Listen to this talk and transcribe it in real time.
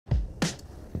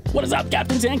What is up,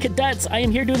 captains and cadets? I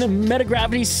am here doing the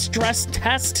Metagravity stress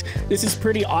test. This is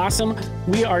pretty awesome.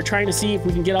 We are trying to see if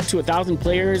we can get up to 1,000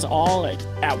 players all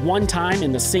at one time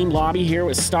in the same lobby here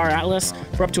with Star Atlas.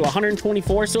 We're up to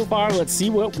 124 so far. Let's see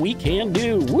what we can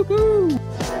do. Woohoo!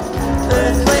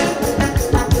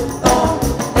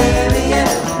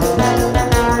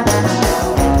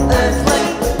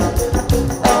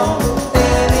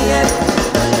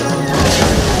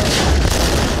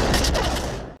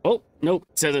 Oh, nope.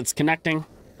 It says it's connecting.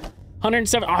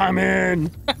 107. Oh, I'm in.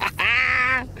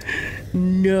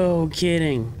 No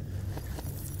kidding.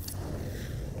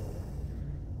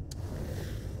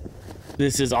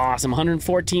 This is awesome.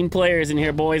 114 players in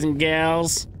here, boys and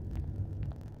gals.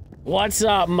 What's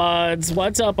up, Muds?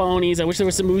 What's up, Onies? I wish there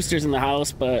were some Oosters in the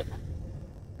house, but...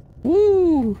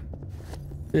 Woo!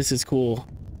 This is cool.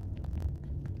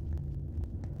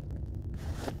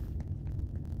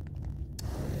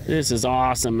 This is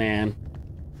awesome, man.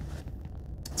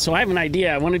 So I have an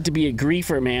idea. I wanted to be a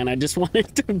griefer, man. I just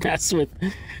wanted to mess with...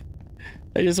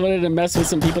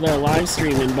 some people that are live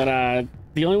streaming, but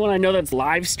the only one I know that's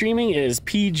live streaming is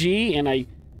PG, and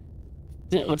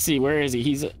let's see, where is he?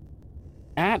 He's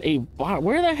at a bar.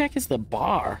 Where the heck is the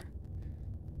bar?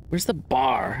 Where's the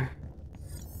bar?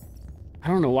 I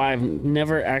don't know why I've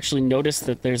never actually noticed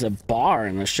that there's a bar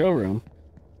in the showroom.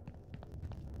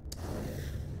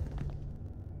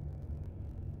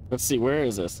 Let's see, where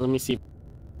is this? Let me see.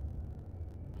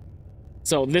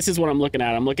 So this is what I'm looking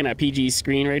at. I'm looking at PG's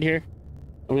screen right here.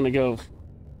 I'm gonna go.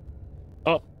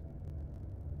 Oh,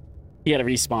 he had a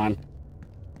respawn.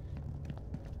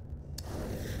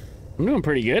 I'm doing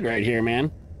pretty good right here,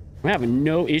 man. I'm having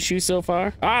no issues so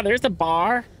far. Ah, there's the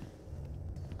bar.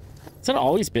 Has that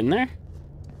always been there?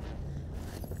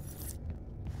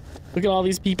 Look at all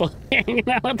these people hanging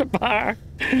out at the bar.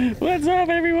 What's up,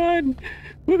 everyone?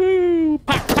 Woohoo!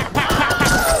 Pop, pop, pop, pop,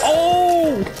 pop.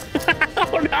 Oh!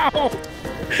 Oh no!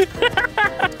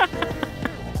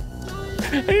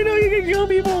 I didn't know you could kill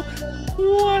people.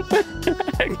 What the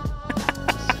heck?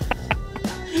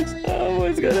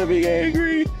 Someone's gonna be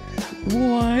angry.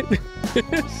 What?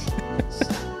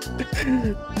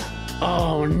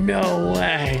 Oh, no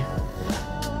way.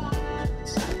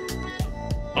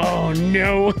 Oh,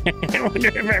 no way. I wonder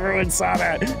if everyone saw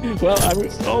that. Well,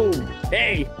 oh,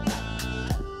 hey.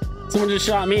 Someone just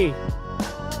shot me.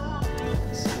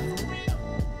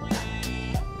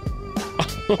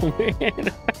 Oh,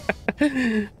 man.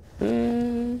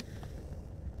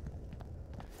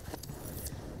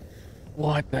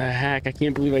 What the heck? I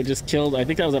can't believe I just killed. I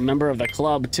think I was a member of the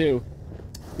club, too.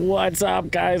 What's up,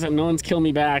 guys? No one's killed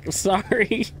me back. I'm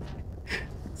sorry.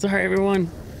 Sorry, everyone.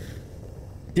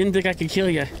 Didn't think I could kill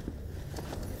you.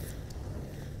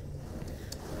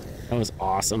 That was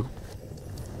awesome.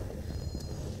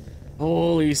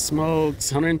 Holy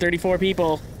smokes. 134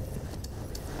 people.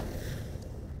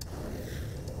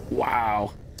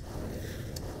 Wow.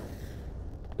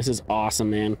 This is awesome,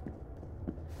 man.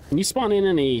 Can you spawn in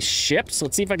any ships?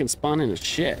 Let's see if I can spawn in a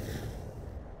ship.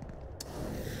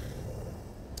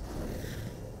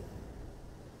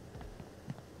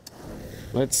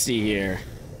 Let's see here.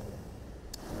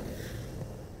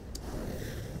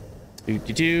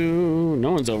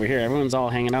 No one's over here. Everyone's all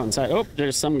hanging out inside. Oh,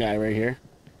 there's some guy right here.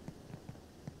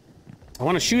 I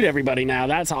want to shoot everybody now.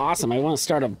 That's awesome. I want to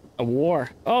start a war.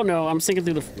 Oh no, I'm sinking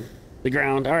through the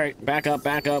ground. All right, back up,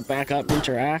 back up, back up.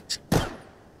 Interact.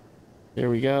 There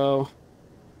we go.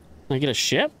 Can I get a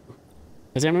ship?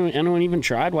 Has anyone even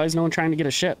tried? Why is no one trying to get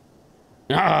a ship?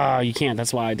 Ah, you can't.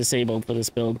 That's why I disabled for this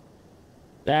build.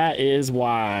 That is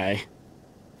why.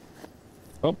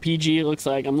 Oh, PG, it looks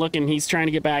like. I'm looking. He's trying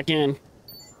to get back in.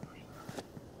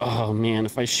 Oh, man.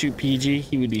 If I shoot PG,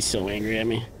 he would be so angry at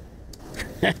me.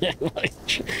 Like,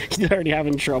 he's already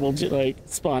having trouble, like,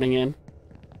 spawning in.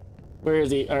 Where is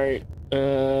he? All right.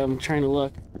 I'm trying to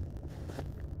look.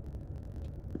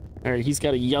 All right, he's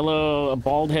got a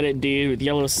bald-headed dude with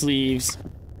yellow sleeves.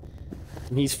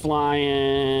 And he's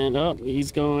flying. Oh,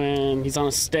 he's on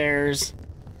the stairs.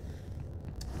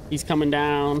 He's coming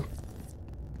down.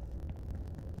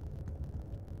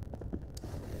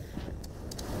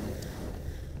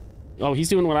 Oh, he's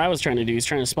doing what I was trying to do. He's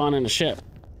trying to spawn in a ship.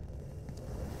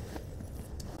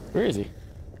 Where is he?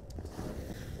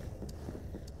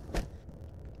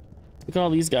 Look at all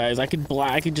these guys. I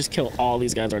could just kill all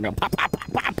these guys right now. Pop, pop,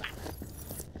 pop, pop, pop.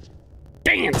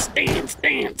 Dance, dance,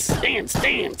 dance, dance,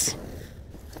 dance.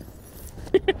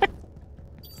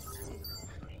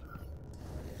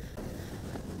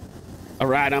 All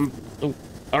right,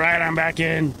 I'm back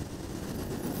in.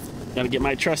 Gotta get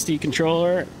my trusty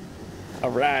controller.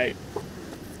 All right.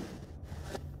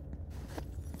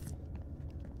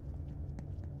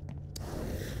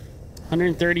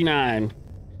 139.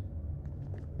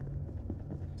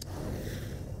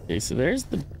 Okay, so there's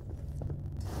the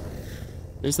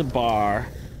bar.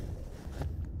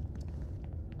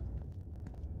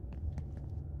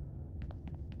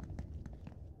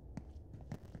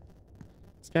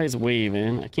 This guy's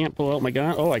waving. I can't pull out my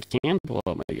gun. Oh, I can pull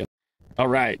out my gun. All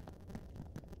right.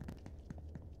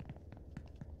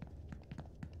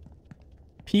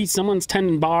 Someone's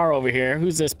tending bar over here.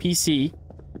 Who's this? PC.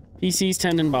 PC's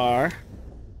tending bar.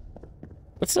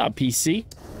 What's up, PC?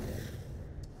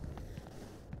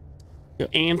 Yo,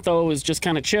 Antho is just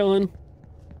kind of chilling.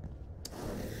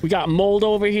 We got Mold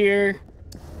over here.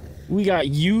 We got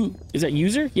is that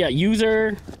User? Yeah,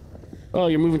 User. Oh,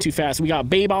 you're moving too fast. We got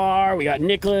Baybar. We got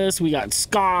Nicholas. We got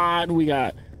Scott. We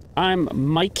got... I'm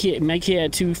Mike Kid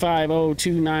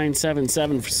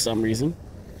 2502977 for some reason.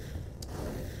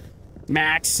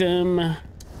 Maxim.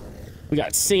 We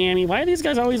got Sammy. Why are these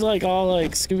guys always like all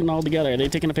like scooting all together? Are they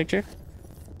taking a picture?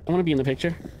 I want to be in the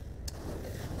picture.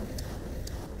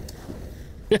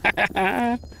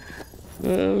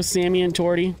 Oh, Sammy and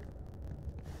Torty.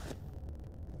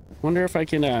 Wonder if I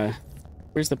can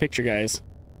where's the picture, guys?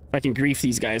 If I can grief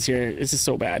these guys here. This is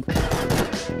so bad.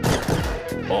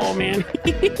 Oh man.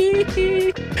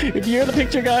 If you're the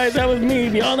picture, guys, that was me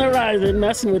beyond the horizon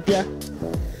messing with ya.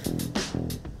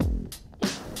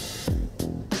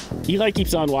 Eli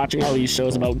keeps on watching all these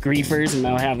shows about griefers, and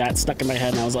I'll have that stuck in my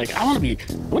head, and I was like, I want to be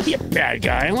a bad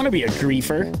guy. I want to be a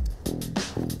griefer.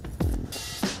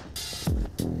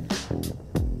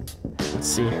 Let's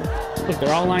see. Look,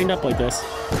 they're all lined up like this.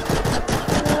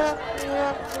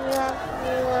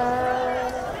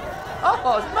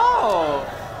 Oh, no!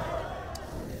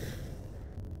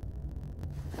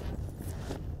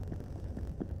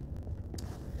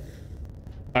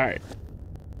 All right.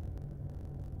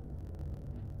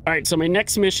 All right, so my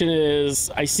next mission is,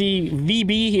 I see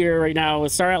VB here right now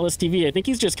with Star Atlas TV. I think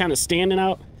he's just kind of standing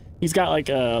out. He's got like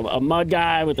a mud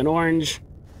guy with an orange,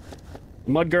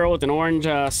 mud girl with an orange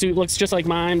suit. Looks just like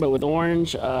mine, but with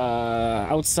orange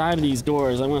outside of these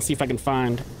doors. I want to see if I can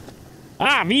find.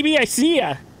 Ah, VB, I see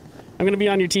ya. I'm going to be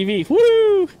on your TV.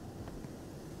 Woo!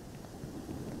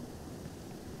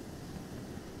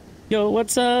 Yo,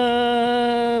 what's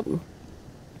up? Am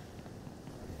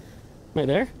I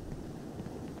there?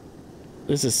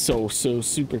 This is so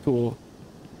super cool.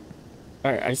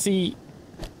 All right, I see.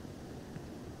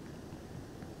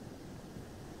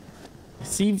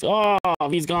 Oh,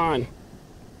 he's gone.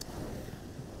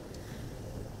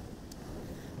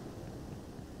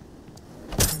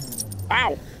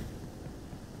 Ow!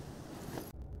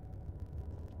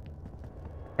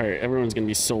 All right, everyone's gonna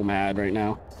be so mad right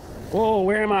now. Whoa,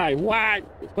 where am I? What?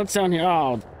 What's down here?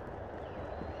 Oh.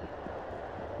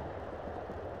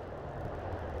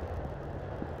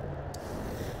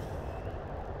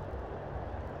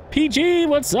 PG,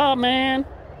 what's up, man?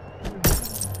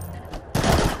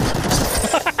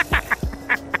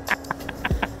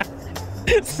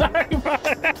 Sorry, bro.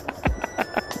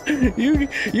 You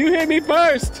hit me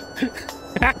first.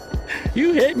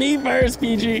 You hit me first,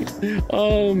 PG.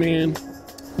 Oh man.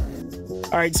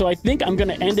 All right, so I think I'm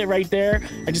gonna end it right there.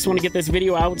 I just want to get this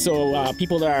video out so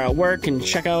people that are at work can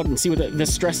check out and see what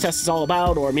this stress test is all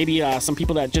about, or maybe some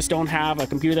people that just don't have a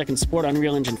computer that can support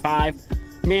Unreal Engine 5.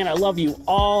 Man, I love you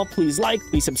all. Please like,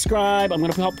 please subscribe. I'm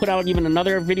gonna help put out even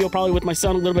another video probably with my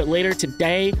son a little bit later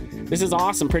today. This is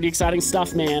awesome, pretty exciting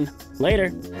stuff, man.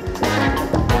 Later.